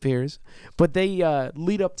disappears. But they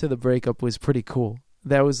lead up to the breakup was pretty cool.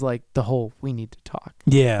 That was like the whole, we need to talk.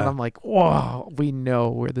 Yeah. And I'm like, whoa, we know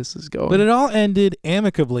where this is going. But it all ended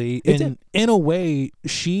amicably. In a way,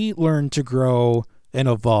 she learned to grow and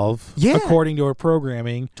evolve according to her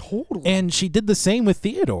programming. Totally. And she did the same with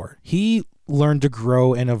Theodore. He learned to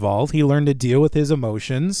grow and evolve. He learned to deal with his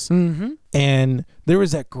emotions. Mm-hmm. And there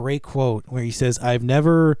was that great quote where he says, I've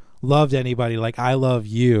never loved anybody like I love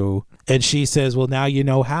you. And she says, well, now you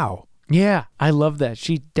know how. Yeah, I love that.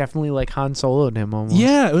 She definitely like Han Solo'd him almost.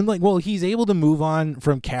 Yeah, and like, well, he's able to move on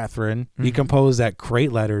from Catherine. Mm-hmm. He composed that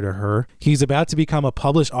great letter to her. He's about to become a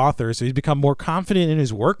published author, so he's become more confident in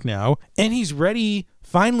his work now. And he's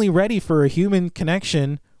finally ready for a human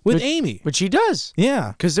connection with Amy. Which he does.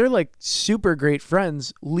 Yeah. Because they're like super great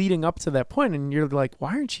friends leading up to that point, and you're like,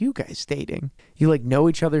 why aren't you guys dating? You like know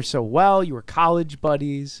each other so well. You were college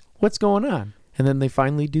buddies. What's going on? And then they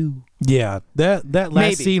finally do. Yeah, that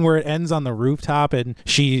last scene where it ends on the rooftop and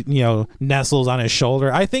she, nestles on his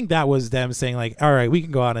shoulder. I think that was them saying like, all right, we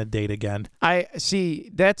can go on a date again. I see.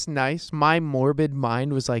 That's nice. My morbid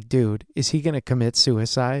mind was like, dude, is he going to commit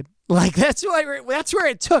suicide? Like, that's where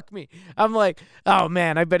it took me. I'm like, oh,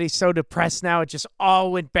 man, I bet he's so depressed now. It just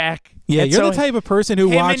all went back. Yeah, and you're so the type of person who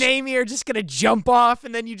him and Amy are just going to jump off,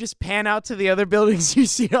 and then you just pan out to the other buildings. You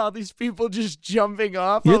see all these people just jumping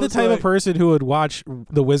off. You're the type of person who would watch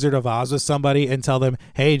The Wizard of Oz with somebody and tell them,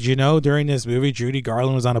 hey, did you know during this movie, Judy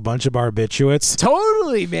Garland was on a bunch of barbiturates?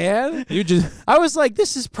 Totally, man. I was like,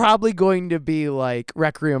 this is probably going to be like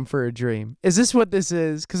Requiem for a Dream. Is this what this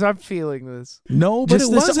is? Because I'm feeling this. No, but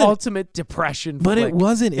just it wasn't. This ultimate depression. But flick. It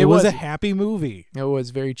wasn't. It was a happy movie. It was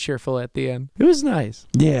very cheerful at the end. It was nice.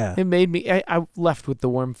 Yeah. It made me, I left with the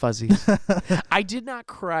warm fuzzies. I did not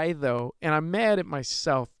cry though, and I'm mad at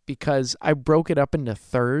myself because I broke it up into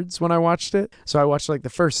thirds when I watched it. So I watched like the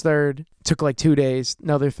first third, took like 2 days,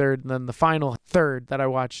 another third, and then the final third that I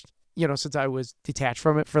watched, since I was detached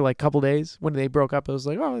from it for like a couple days. When they broke up, I was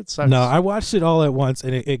like, oh, it sucks. No, I watched it all at once,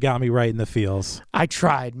 and it got me right in the feels. I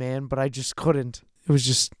tried, man, but I just couldn't. It was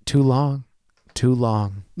just too long. Too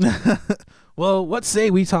long. Well, what say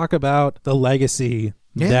we talk about the legacy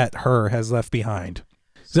that Her has left behind?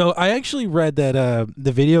 So I actually read that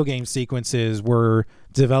the video game sequences were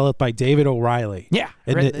developed by David O'Reilly. Yeah.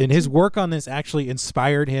 And his work on this actually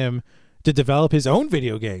inspired him to develop his own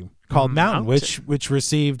video game called Mountain, which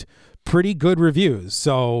received pretty good reviews.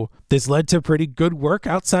 So this led to pretty good work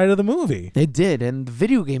outside of the movie. It did. And the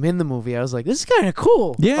video game in the movie, I was like, this is kind of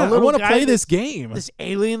cool. Yeah, I want to play this game. This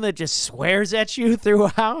alien that just swears at you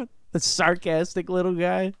throughout. The sarcastic little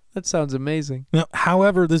guy. That sounds amazing. Now,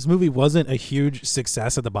 however, this movie wasn't a huge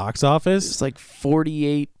success at the box office. It's like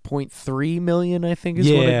 48.3 million, I think, is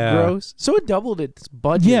what it grossed. So it doubled its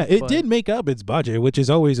budget. Yeah, it did make up its budget, which is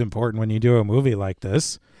always important when you do a movie like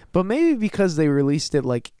this. But maybe because they released it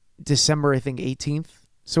like December, I think, 18th.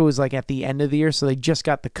 So it was like at the end of the year. So they just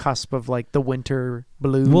got the cusp of like the winter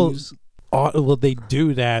blues. Well, they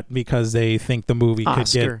do that because they think the movie could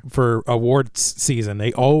get for awards season.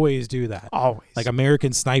 They always do that. Always. Like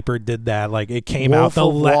American Sniper did that. Like it came Wolf out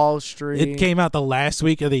of Wall Street. It came out the last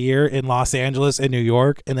week of the year in Los Angeles and New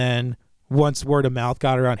York, and then once word of mouth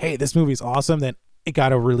got around, hey, this movie's awesome, then it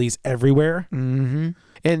got a release everywhere. Mm-hmm.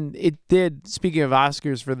 And it did, speaking of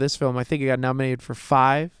Oscars for this film, I think it got nominated for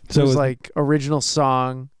 5. So it was like original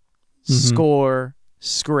song, score,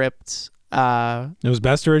 script. It was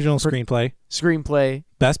best original screenplay,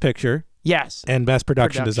 best picture, yes, and best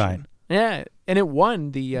production design. Yeah, and it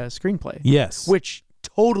won the screenplay. Yes, which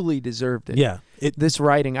totally deserved it. Yeah, this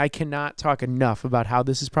writing, I cannot talk enough about how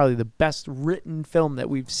this is probably the best written film that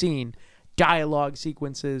we've seen. Dialogue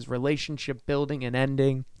sequences, relationship building and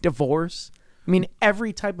ending, divorce. I mean,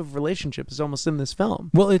 every type of relationship is almost in this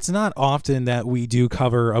film. Well, it's not often that we do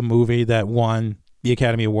cover a movie that won the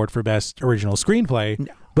Academy Award for Best Original Screenplay,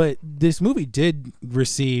 but this movie did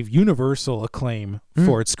receive universal acclaim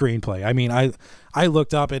for its screenplay. I mean, I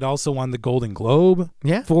looked up, it also won the Golden Globe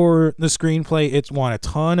for the screenplay. It's won a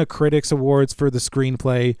ton of critics awards for the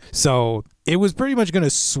screenplay, so it was pretty much going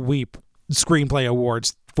to sweep screenplay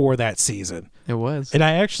awards for that season. It was. And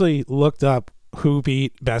I actually looked up who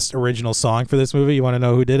beat Best Original Song for this movie. You want to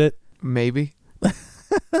know who did it? Maybe.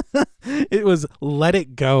 It was Let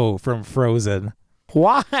It Go from Frozen.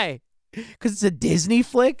 Why? Because it's a Disney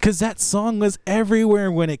flick? Because that song was everywhere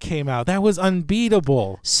when it came out. That was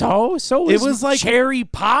unbeatable. So it was like Cherry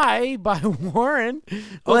Pie by Warren.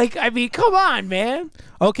 Like, I mean, come on, man.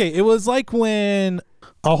 Okay, it was like when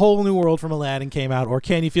A Whole New World from Aladdin came out, or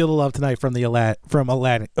Can You Feel the Love Tonight from the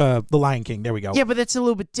Lion King. There we go. Yeah, but that's a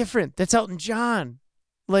little bit different. That's Elton John.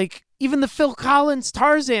 Like, even the Phil Collins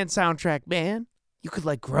Tarzan soundtrack, man. You could,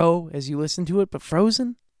 like, grow as you listen to it, but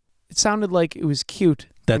Frozen? It sounded like it was cute.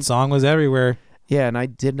 That song was everywhere. Yeah, and I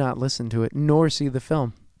did not listen to it, nor see the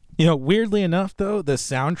film. You know, weirdly enough, though, the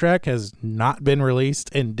soundtrack has not been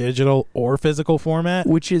released in digital or physical format.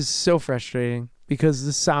 Which is so frustrating, because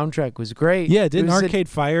the soundtrack was great. Yeah, didn't Arcade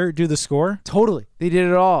Fire do the score? Totally. They did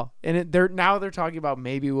it all. And they're talking about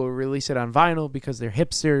maybe we'll release it on vinyl because they're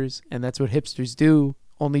hipsters, and that's what hipsters do,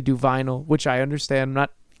 only do vinyl, which I understand,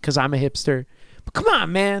 not because I'm a hipster. But come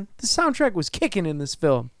on, man. The soundtrack was kicking in this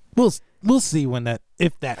film. We'll see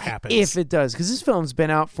if that happens. If it does, because this film's been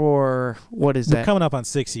out for, what is that? Coming up on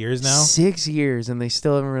 6 years now. 6 years, and they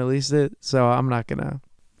still haven't released it. So I'm not going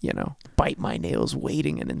to, bite my nails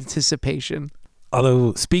waiting in anticipation.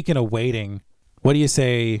 Although, speaking of waiting, what do you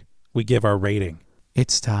say we give our rating?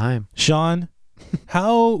 It's time. Sean,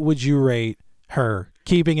 how would you rate her,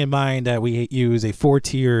 keeping in mind that we use a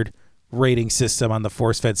 4-tiered rating system on the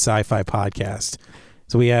Force-Fed Sci-Fi podcast?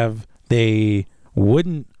 So we have the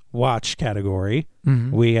wouldn't watch category,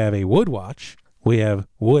 we have a would watch, we have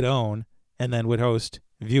would own, and then would host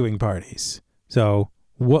viewing parties. So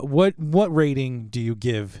what rating do you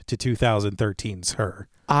give to 2013's Her?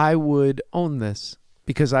 I would own this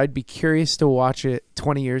because I'd be curious to watch it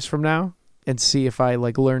 20 years from now and see if I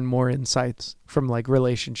learn more insights from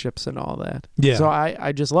relationships and all that. Yeah. So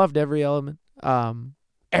I just loved every element.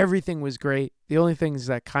 Everything was great. The only things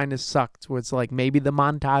that kind of sucked was maybe the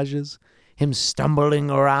montages, him stumbling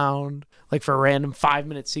around for random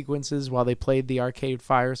 5-minute sequences while they played the Arcade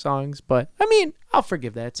Fire songs. But I mean, I'll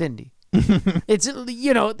forgive that. It's indie. It's,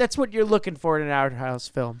 that's what you're looking for in an art house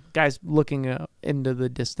film. Guys looking into the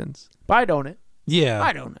distance. But I'd own it. Yeah.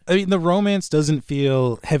 I'd own it. I mean, the romance doesn't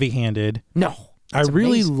feel heavy-handed. No. I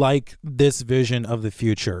really like this vision of the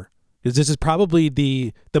future. Because this is probably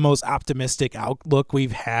the most optimistic outlook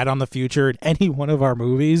we've had on the future in any one of our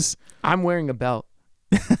movies. I'm wearing a belt.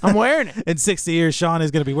 I'm wearing it. In 60 years, Sean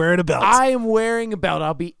is going to be wearing a belt. I am wearing a belt.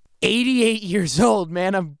 I'll be 88 years old,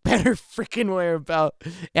 man. I better freaking wear a belt.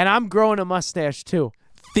 And I'm growing a mustache, too.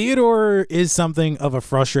 Theodore is something of a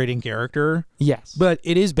frustrating character. Yes. But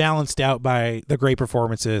it is balanced out by the great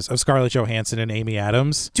performances of Scarlett Johansson and Amy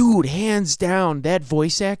Adams. Dude, hands down, that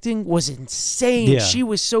voice acting was insane. Yeah. She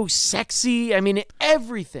was so sexy. I mean,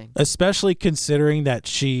 everything. Especially considering that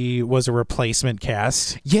she was a replacement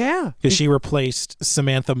cast. Yeah. Because she replaced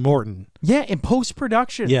Samantha Morton. Yeah, in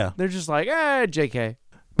post-production. Yeah. They're just JK.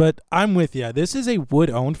 But I'm with you. This is a would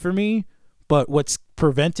own for me. But what's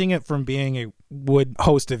preventing it from being a would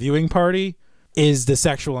host a viewing party is the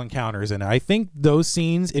sexual encounters in it. I think those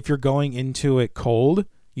scenes, if you're going into it cold,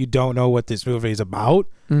 you don't know what this movie is about,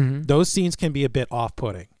 those scenes can be a bit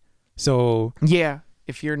off-putting. So yeah,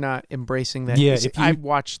 if you're not embracing that. Yeah, I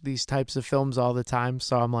watch these types of films all the time,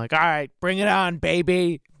 so I'm like, all right, bring it on,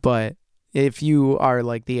 baby. But if you are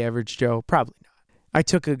the average Joe, probably not. I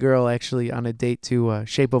took a girl actually on a date to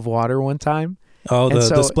Shape of Water one time. Oh, And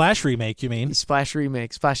the Splash remake, you mean? Splash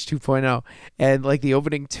remake, Splash 2.0. And like the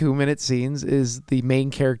opening 2-minute scenes is the main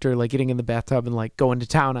character like getting in the bathtub and like going to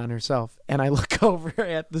town on herself. And I look over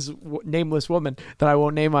at this nameless woman that I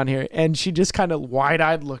won't name on here, and she just kind of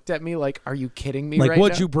wide-eyed looked at me like, "Are you kidding me?" Like, right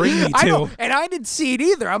what'd now? you bring me to? I know, and I didn't see it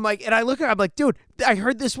either. I'm like, and I look at her, I'm like, dude, I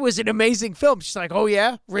heard this was an amazing film. She's like, "Oh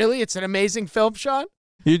yeah, really? It's an amazing film, Sean?"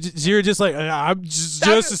 You're just like, I'm just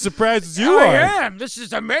as surprised as you I are. am. This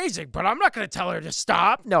is amazing, but I'm not going to tell her to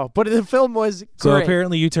stop. No, but the film was great. So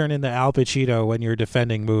apparently you turn into Al Pacino when you're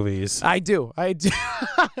defending movies. I do.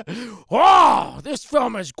 Oh, this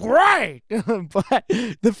film is great. But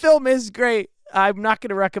the film is great. I'm not going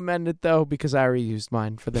to recommend it, though, because I already used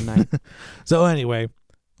mine for the night. So anyway,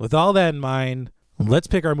 with all that in mind, let's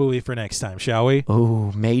pick our movie for next time, shall we?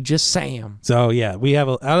 Oh, Major Sam. So yeah, we have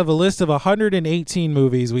out of a list of 118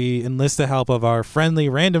 movies, we enlist the help of our friendly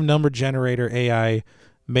random number generator AI,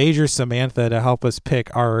 Major Samantha, to help us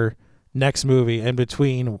pick our next movie. And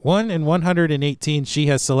between 1 and 118, she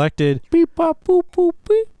has selected beep, bop, boop, boop,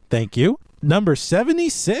 beep. Thank you. Number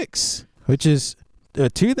 76, which is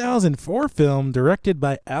a 2004 film directed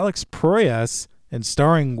by Alex Proyas and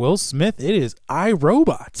starring Will Smith. It is I,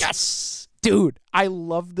 Robot. Yes. Dude, I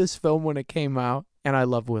loved this film when it came out, and I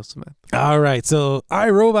love Will Smith. All right, so I,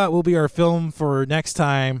 Robot will be our film for next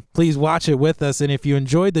time. Please watch it with us, and if you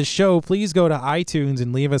enjoyed the show, please go to iTunes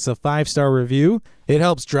and leave us a 5-star review. It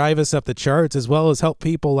helps drive us up the charts as well as help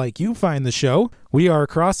people like you find the show. We are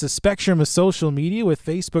across the spectrum of social media with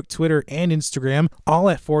Facebook, Twitter, and Instagram, all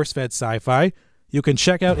at ForceFed Sci-Fi. You can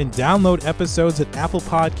check out and download episodes at Apple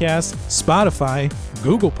Podcasts, Spotify,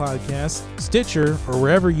 Google Podcasts, Stitcher, or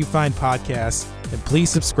wherever you find podcasts. And please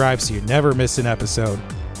subscribe so you never miss an episode.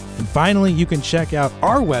 And finally, you can check out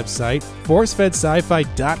our website,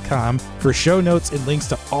 forcefedsci-fi.com, for show notes and links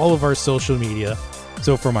to all of our social media.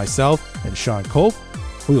 So for myself and Sean Culp,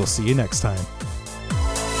 we will see you next time.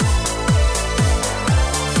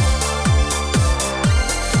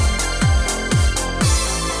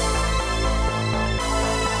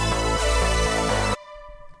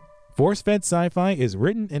 ForceFed Sci-Fi is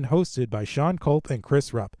written and hosted by Sean Culp and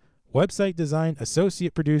Chris Rupp. Website design,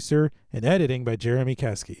 associate producer, and editing by Jeremy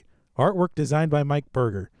Keski. Artwork designed by Mike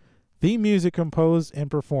Berger. Theme music composed and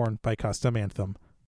performed by Custom Anthem.